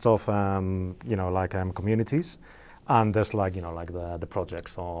fenced off, communities, and there's like like the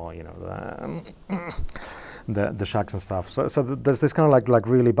projects or the shacks and stuff. So there's this kind of like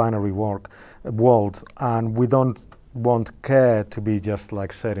really binary world, and we don't want care to be just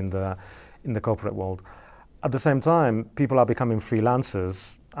like set in the corporate world. At the same time, people are becoming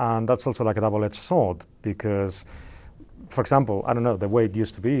freelancers, and that's also like a double-edged sword, because, for example, I don't know, the way it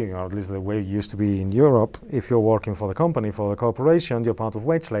used to be, or at least the way it used to be in Europe, if you're working for the company, for the corporation, you're part of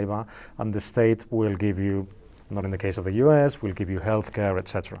wage labor, and the state will give you, not in the case of the US, will give you health care,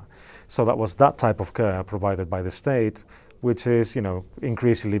 etc. So that was that type of care provided by the state, which is,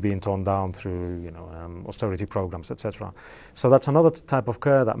 increasingly being torn down through, austerity programs, etc. So that's another type of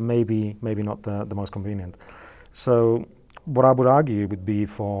care that maybe not the most convenient. So what I would argue would be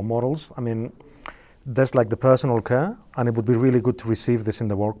for models, I mean, there's like the personal care, and it would be really good to receive this in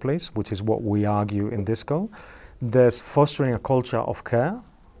the workplace, which is what we argue in DISCO. There's fostering a culture of care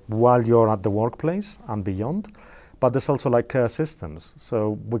while you're at the workplace and beyond, but there's also like care systems.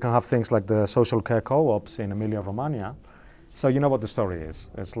 So we can have things like the social care co-ops in Emilia-Romagna. So you know what the story is.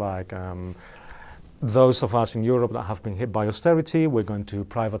 It's like those of us in Europe that have been hit by austerity, we're going to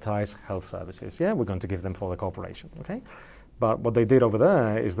privatize health services. Yeah, we're going to give them for the corporation. Okay, but what they did over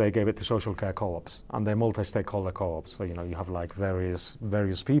there is they gave it to social care co-ops, and they're multi-stakeholder co-ops. So you have like various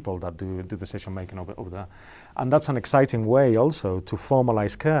people that do decision making over there, and that's an exciting way also to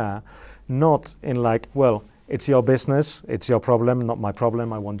formalize care, not in like, well, it's your business, it's your problem, not my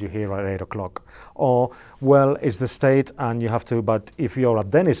problem, I want you here at 8 o'clock. Or, well, it's the state and you have to, but if you're a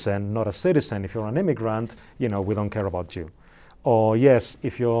denizen, not a citizen, if you're an immigrant, we don't care about you. Or yes,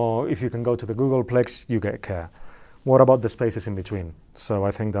 if you can go to the Googleplex, you get care. What about the spaces in between? So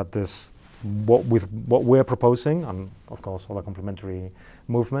I think that what we're proposing, and of course all the complementary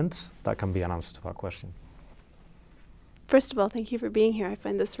movements, that can be an answer to that question. First of all, thank you for being here. I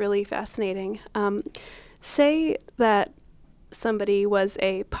find this really fascinating. Say that somebody was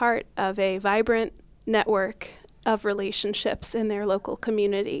a part of a vibrant network of relationships in their local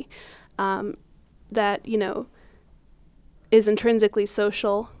community that, is intrinsically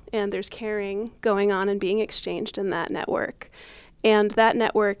social, and there's caring going on and being exchanged in that network. And that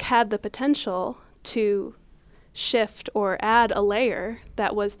network had the potential to shift or add a layer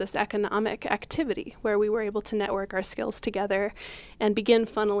that was this economic activity where we were able to network our skills together and begin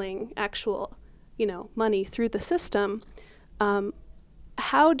funneling actual money through the system.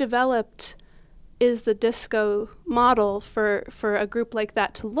 How developed is the DISCO model for a group like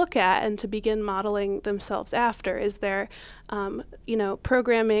that to look at and to begin modeling themselves after? Is there,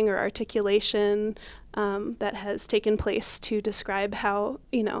 programming or articulation that has taken place to describe how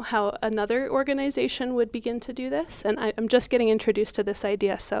another organization would begin to do this? And I'm just getting introduced to this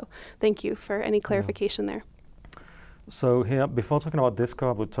idea, so thank you for any clarification there. So here, before talking about DISCO,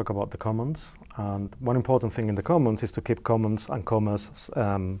 I would talk about the commons. And one important thing in the commons is to keep commons and commerce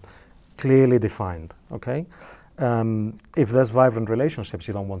clearly defined, okay? If there's vibrant relationships,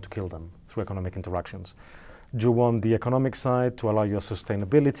 you don't want to kill them through economic interactions. You want the economic side to allow your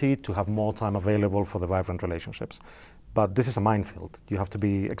sustainability to have more time available for the vibrant relationships. But this is a minefield. You have to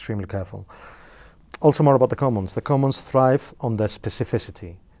be extremely careful. Also more about the commons. The commons thrive on their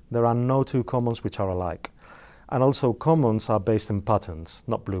specificity. There are no two commons which are alike. And also commons are based in patterns,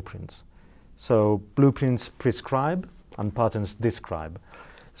 not blueprints. So blueprints prescribe and patterns describe.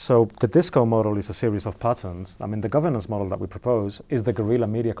 So the DISCO model is a series of patterns. I mean, the governance model that we propose is the guerrilla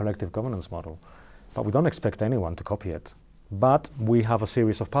media collective governance model, but we don't expect anyone to copy it. But we have a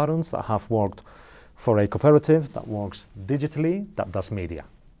series of patterns that have worked for a cooperative that works digitally, that does media,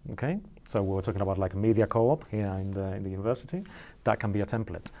 okay? So we're talking about like a media co-op here in the university. That can be a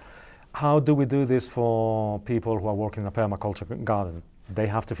template. How do we do this for people who are working in a permaculture garden? They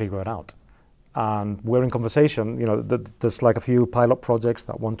have to figure it out. And we're in conversation, there's like a few pilot projects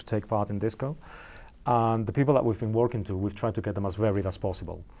that want to take part in DISCO. And the people that we've been working to, we've tried to get them as varied as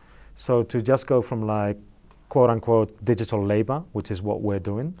possible. So to just go from like quote unquote digital labor, which is what we're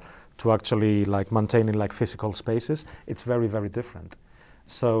doing, to actually like maintaining like physical spaces, it's very, very different.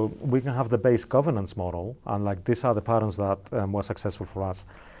 So we can have the base governance model, and like these are the patterns that were successful for us.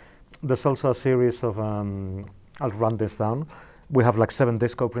 There's also a series of, I'll run this down. We have like 7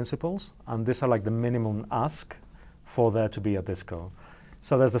 DISCO principles, and these are like the minimum ask for there to be a DISCO.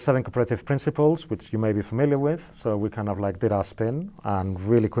 So there's the 7 cooperative principles, which you may be familiar with. So we kind of like did our spin, and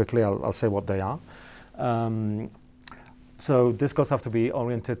really quickly I'll say what they are. So DISCOs have to be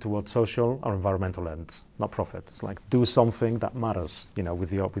oriented towards social or environmental ends, not profit. It's like do something that matters,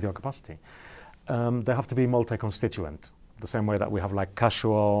 with your capacity. They have to be multi-constituent. The same way that we have like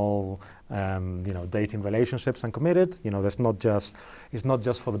casual, dating relationships and committed, it's not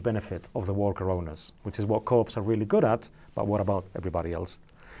just for the benefit of the worker owners, which is what co-ops are really good at, but what about everybody else?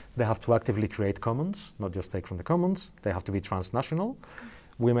 They have to actively create commons, not just take from the commons. They have to be transnational.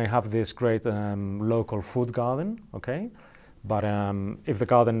 We may have this great local food garden, okay? But if the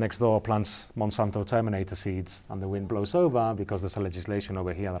garden next door plants Monsanto Terminator seeds and the wind blows over because there's a legislation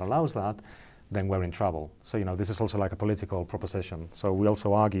over here that allows that, then we're in trouble. So, this is also like a political proposition. So we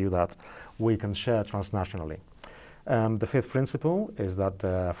also argue that we can share transnationally. The 5th principle is that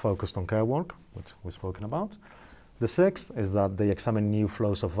they're focused on care work, which we've spoken about. The 6th is that they examine new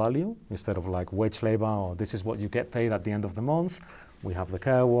flows of value instead of like wage labor or this is what you get paid at the end of the month. We have the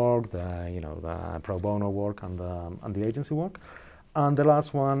care work, the pro bono work and the agency work. And the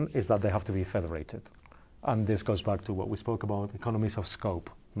last one is that they have to be federated. And this goes back to what we spoke about, economies of scope,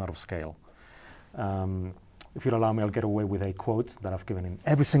 not of scale. If you'll allow me, I'll get away with a quote that I've given in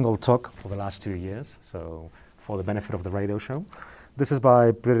every single talk for the last 2 years, so for the benefit of the radio show. This is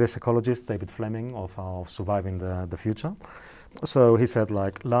by British ecologist David Fleming, author of Surviving the Future. So he said,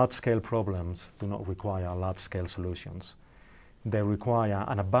 like, large-scale problems do not require large-scale solutions. they require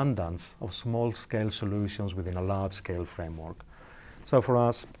an abundance of small-scale solutions within a large-scale framework. So for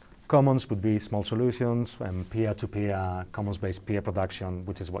us, commons would be small solutions, and peer-to-peer, commons-based peer production,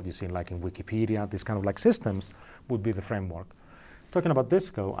 which is what you see like in Wikipedia. These kind of like systems would be the framework. Talking about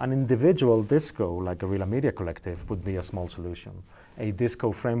DISCO, an individual DISCO, like Guerrilla Media Collective, would be a small solution. A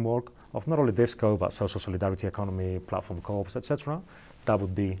DISCO framework of not only DISCO, but social solidarity economy, platform co-ops, etc., that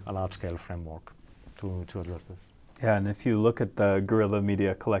would be a large-scale framework to address this. Yeah, and if you look at the Guerrilla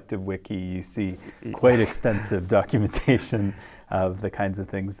Media Collective wiki, you see quite extensive documentation of the kinds of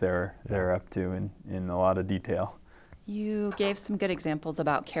things they're up to in a lot of detail. You gave some good examples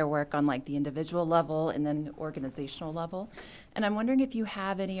about care work on like the individual level and then the organizational level. And I'm wondering if you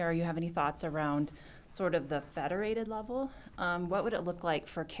have any thoughts around sort of the federated level. What would it look like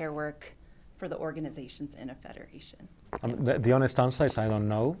for care work for the organizations in a federation? The honest answer is I don't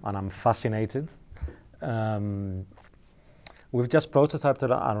know, and I'm fascinated. We've just prototyped it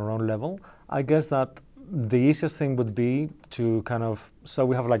at our own level. I guess that the easiest thing would be to so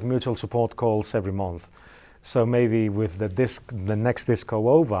we have like mutual support calls every month. So maybe with the next DISCO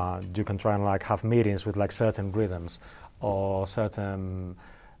over, you can try and like have meetings with like certain rhythms or certain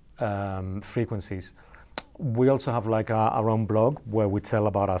frequencies. We also have like our own blog where we tell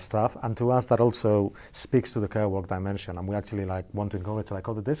about our stuff, and to us that also speaks to the care work dimension. And we actually like want to encourage like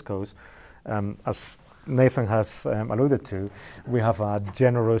other DISCOs, as Nathan has alluded to, we have a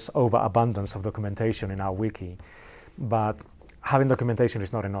generous overabundance of documentation in our wiki, but having documentation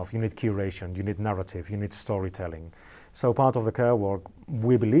is not enough. You need curation, you need narrative, you need storytelling. So part of the care work,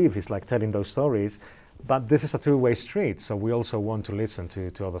 we believe, is like telling those stories, but this is a two-way street, so we also want to listen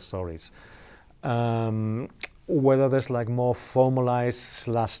to other stories. Whether there's like more formalized /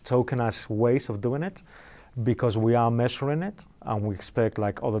 tokenized ways of doing it, because we are measuring it, and we expect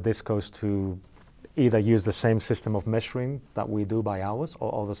like other DISCOs to either use the same system of measuring that we do by hours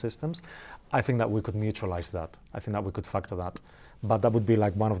or other systems. I think that we could mutualize that. I think that we could factor that. But that would be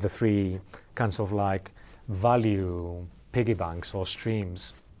like one of the three kinds of like value piggy banks or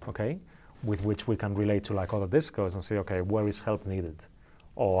streams, okay, with which we can relate to like other DISCOs and say, okay, where is help needed?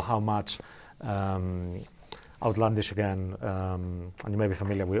 Or how much, outlandish again, and you may be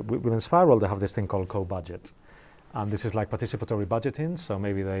familiar within Spiral, they have this thing called co-budget. And this is like participatory budgeting, so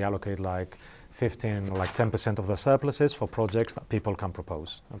maybe they allocate like 15 or like 10% of their surpluses for projects that people can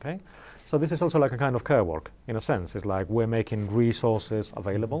propose, okay? So this is also like a kind of care work, in a sense. It's like we're making resources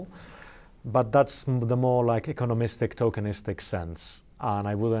available, but that's the more like economistic, tokenistic sense. And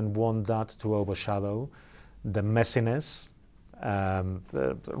I wouldn't want that to overshadow the messiness.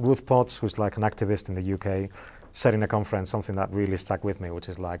 Ruth Potts, who's like an activist in the UK, said in a conference something that really stuck with me, which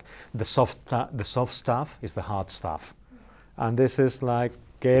is like the soft stuff is the hard stuff. And this is like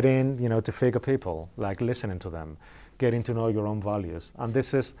getting, to figure people, like listening to them, getting to know your own values. And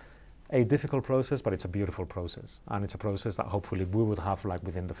this is a difficult process, but it's a beautiful process. And it's a process that hopefully we would have like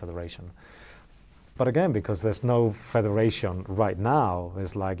within the federation. But again, because there's no federation right now,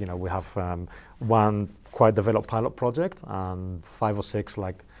 it's like, we have one quite developed pilot project and 5 or 6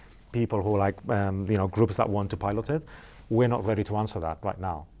 like people who like, groups that want to pilot it. We're not ready to answer that right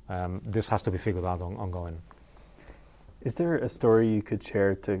now. This has to be figured out ongoing. Is there a story you could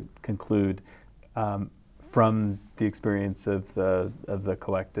share to conclude from the experience of the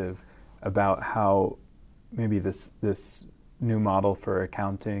collective about how maybe this new model for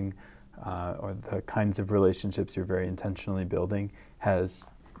accounting or the kinds of relationships you're very intentionally building has,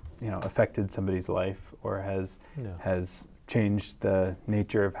 affected somebody's life or has changed the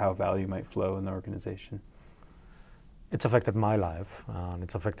nature of how value might flow in the organization? It's affected my life, and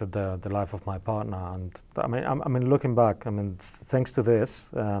it's affected the life of my partner. And I mean, looking back, thanks to this,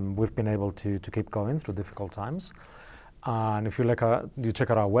 we've been able to keep going through difficult times. And if you check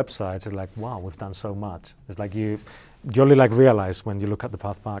out our website, it's like, wow, we've done so much. It's like you only like realize when you look at the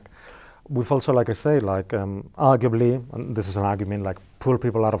path back. We've also, like I say, like arguably, and this is an argument, like pull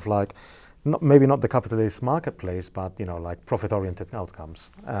people out of like, maybe not the capitalist marketplace, but like profit-oriented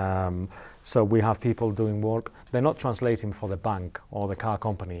outcomes. So we have people doing work. They're not translating for the bank or the car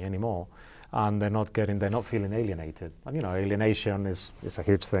company anymore, and they're not feeling alienated. And alienation is a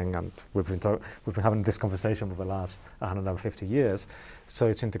huge thing, and we've been having this conversation for the last 150 years. So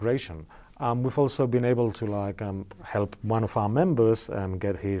it's integration. We've also been able to like help one of our members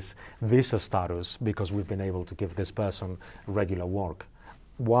get his visa status because we've been able to give this person regular work.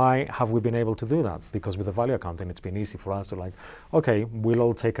 Why have we been able to do that? Because with the value accounting, it's been easy for us to like, okay, we'll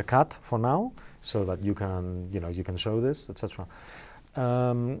all take a cut for now so that you can show this, etc.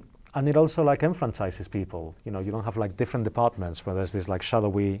 And it also like enfranchises people. You don't have like different departments where there's this like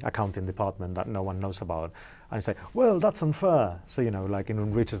shadowy accounting department that no one knows about. and say, well, that's unfair. So, like it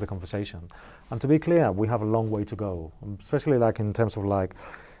enriches the conversation. And to be clear, we have a long way to go, especially like in terms of like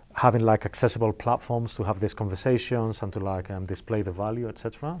having like accessible platforms to have these conversations and to like display the value,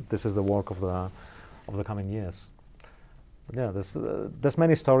 etc. This is the work of the coming years. But yeah, there's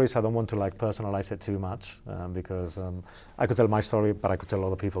many stories. I don't want to like personalize it too much because I could tell my story, but I could tell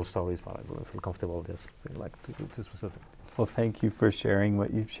other people's stories, but I wouldn't feel comfortable just being like too specific. Well, thank you for sharing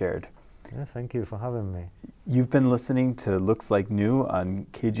what you've shared. Yeah, thank you for having me. You've been listening to Looks Like New on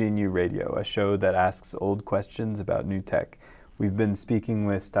KGNU Radio, a show that asks old questions about new tech. We've been speaking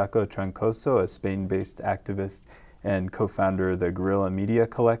with Staco Troncoso, a Spain-based activist and co-founder of the Guerrilla Media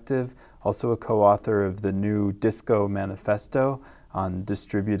Collective, also a co-author of the new Disco Manifesto on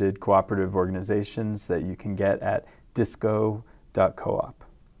distributed cooperative organizations that you can get at disco.coop.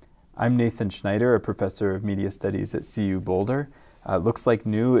 I'm Nathan Schneider, a professor of media studies at CU Boulder. Looks Like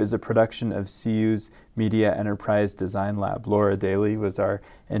New is a production of CU's Media Enterprise Design Lab. Laura Daly was our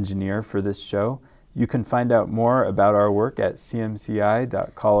engineer for this show. You can find out more about our work at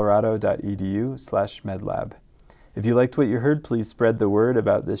cmci.colorado.edu/medlab. If you liked what you heard, please spread the word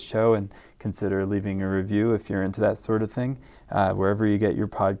about this show and consider leaving a review if you're into that sort of thing, wherever you get your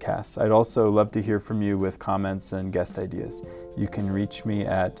podcasts. I'd also love to hear from you with comments and guest ideas. You can reach me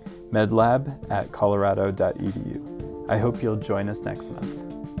at medlab@colorado.edu. I hope you'll join us next month.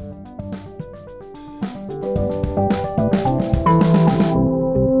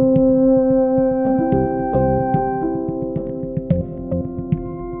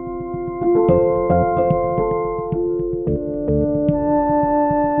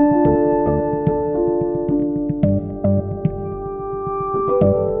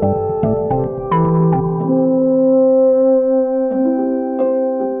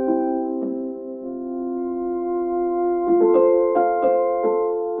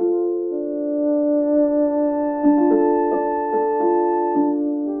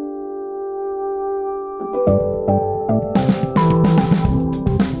 you